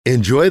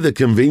Enjoy the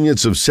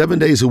convenience of 7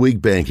 days a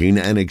week banking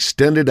and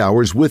extended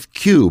hours with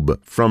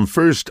Cube from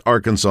First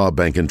Arkansas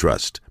Bank and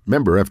Trust.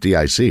 Member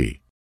FDIC.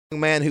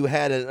 Man who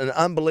had an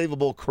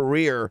unbelievable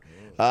career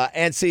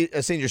and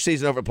a senior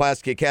season over at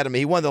Pulaski Academy.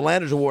 He won the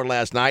Landers Award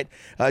last night.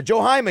 Joe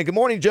Himon. Good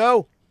morning,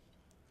 Joe.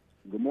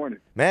 Good morning.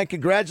 Man,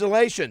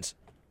 congratulations.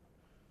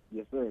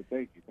 Yes, sir.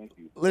 Thank you.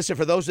 Listen,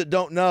 for those that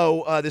don't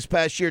know, this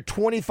past year,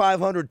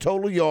 2,500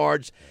 total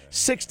yards,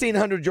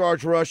 1,600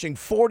 yards rushing,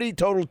 40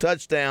 total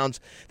touchdowns.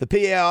 The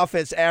PA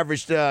offense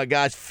averaged,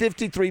 guys,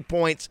 53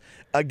 points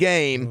a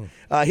game.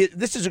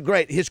 This is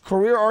his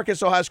career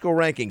Arkansas high school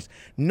rankings.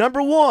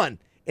 Number one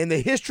in the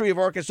history of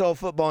Arkansas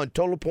football in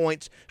total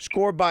points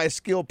scored by a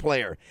skilled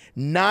player.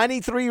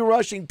 93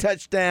 rushing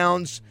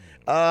touchdowns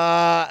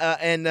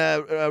and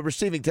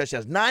receiving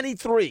touchdowns.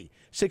 93.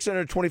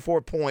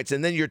 624 points,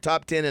 and then your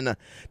top 10 and a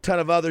ton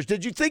of others.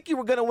 Did you think you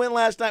were going to win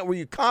last night? Were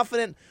you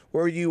confident?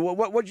 What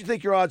did you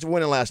think your odds of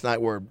winning last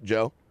night were,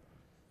 Joe?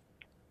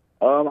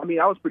 I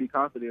was pretty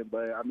confident,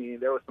 but,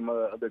 there were some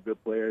other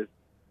good players.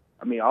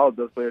 All of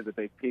those players that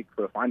they picked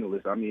for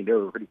finalists, they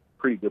were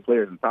pretty good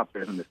players and top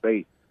players in the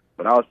state.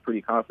 But I was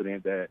pretty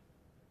confident that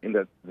in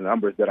the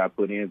numbers that I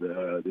put in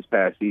this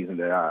past season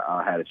that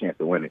I had a chance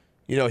to win it.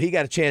 You know, he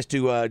got a chance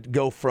to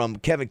go from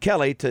Kevin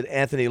Kelly to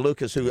Anthony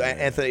Lucas, who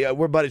Anthony,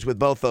 we're buddies with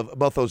both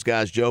those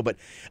guys, Joe. But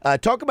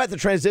talk about the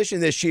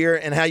transition this year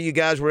and how you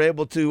guys were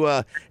able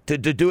to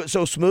do it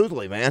so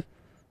smoothly, man.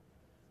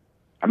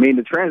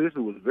 The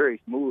transition was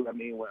very smooth.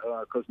 When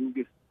Coach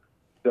Lucas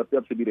stepped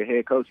up to be the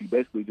head coach, he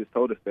basically just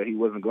told us that he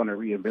wasn't going to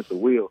reinvent the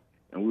wheel,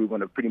 and we were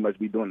going to pretty much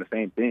be doing the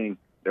same thing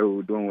that we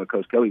were doing when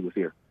Coach Kelly was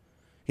here.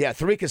 Yeah,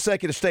 3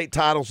 consecutive state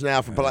titles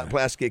now for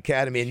Pulaski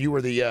Academy, and you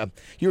were the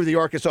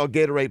Arkansas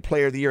Gatorade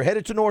Player of the Year.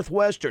 Headed to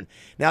Northwestern.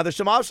 Now, there's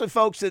some obviously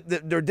folks that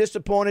they're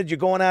disappointed you're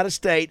going out of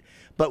state,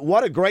 but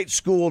what a great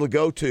school to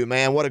go to,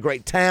 man. What a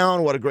great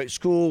town, what a great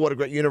school, what a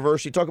great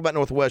university. Talk about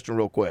Northwestern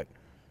real quick.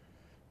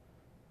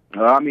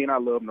 I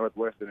love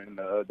Northwestern and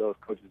those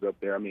coaches up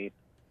there.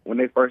 When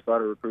they first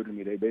started recruiting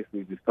me, they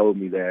basically just told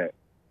me that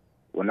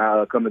when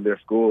I come to their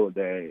school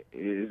that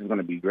this is going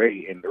to be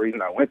great. And the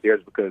reason I went there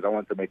is because I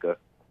wanted to make a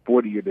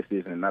 40-year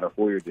decision, not a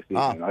 4-year decision.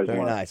 I just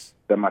want to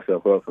set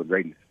myself up for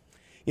greatness.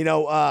 You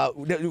know,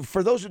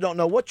 for those who don't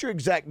know, what's your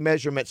exact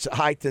measurements,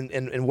 height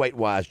and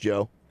weight-wise,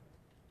 Joe?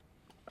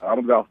 I'm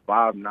about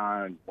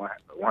 5'9",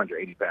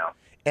 180 pounds.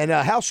 And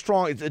how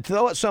strong?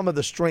 Throw out some of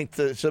the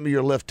strength, some of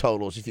your lift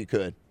totals, if you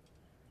could.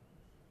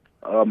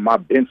 My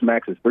bench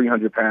max is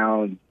 300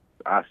 pounds.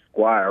 I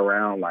squat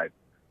around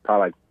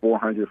probably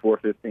 400,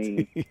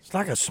 415. It's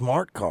like a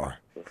smart car.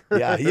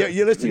 Yeah,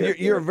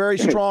 you're a very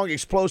strong,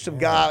 explosive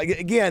guy.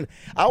 Again,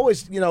 I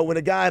always, when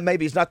a guy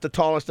maybe is not the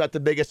tallest, not the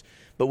biggest,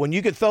 but when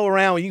you can throw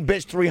around, when you can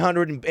bench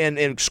 300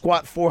 and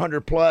squat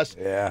 400 plus,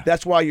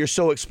 that's why you're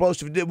so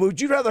explosive.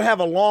 Would you rather have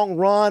a long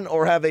run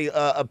or have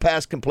a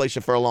pass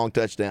completion for a long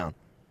touchdown?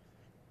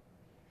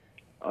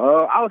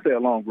 I would say a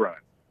long run.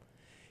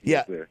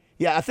 Yeah.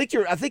 Yeah, I think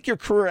your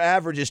career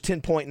average is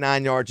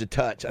 10.9 yards a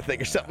touch, I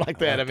think, or something like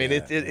that.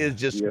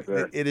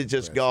 It is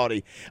just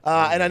gaudy.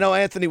 And I know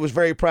Anthony was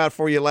very proud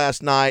for you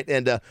last night.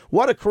 And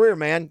what a career,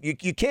 man!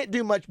 You can't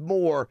do much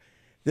more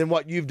than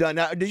what you've done.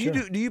 Now, do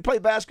you play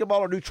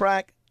basketball or do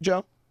track,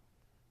 Joe?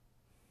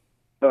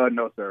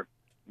 No, sir,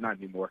 not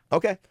anymore.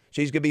 Okay,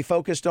 so he's gonna be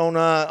focused on.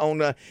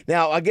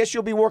 Now, I guess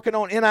you'll be working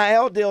on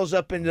NIL deals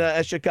up in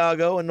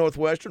Chicago and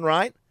Northwestern,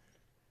 right?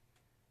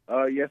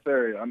 Yes,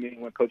 sir.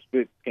 When Coach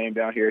Spitz came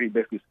down here, he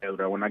basically said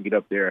that when I get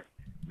up there,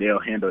 they'll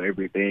handle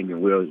everything,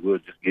 and we'll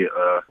just get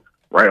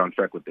right on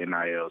track with the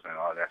NILs and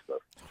all that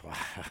stuff. Wow.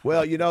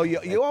 Well,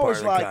 you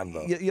always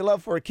you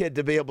love for a kid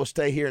to be able to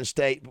stay here in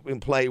state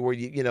and play where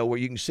where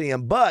you can see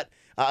him. But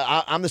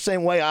I'm the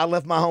same way. I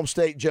left my home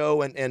state,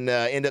 Joe, and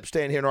end up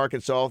staying here in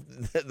Arkansas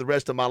the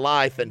rest of my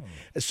life. And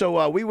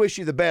so we wish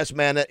you the best,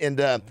 man. And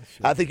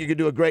I think you could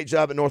do a great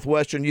job at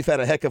Northwestern. You've had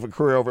a heck of a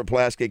career over at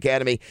Pulaski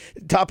Academy.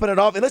 Topping it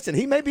off, and listen,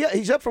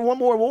 he's up for one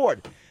more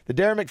award, the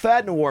Darren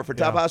McFadden Award for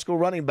top high school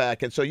running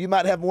back. And so you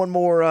might have one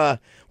more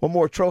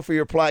trophy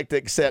or plaque to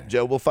accept,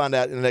 Joe. We'll find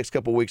out in the next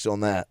couple of weeks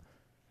on that.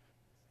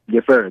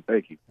 Yes, sir.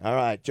 Thank you. All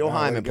right, Joe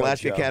Himon,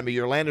 Pulaski Academy,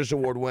 your Landers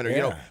Award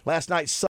winner. Last night.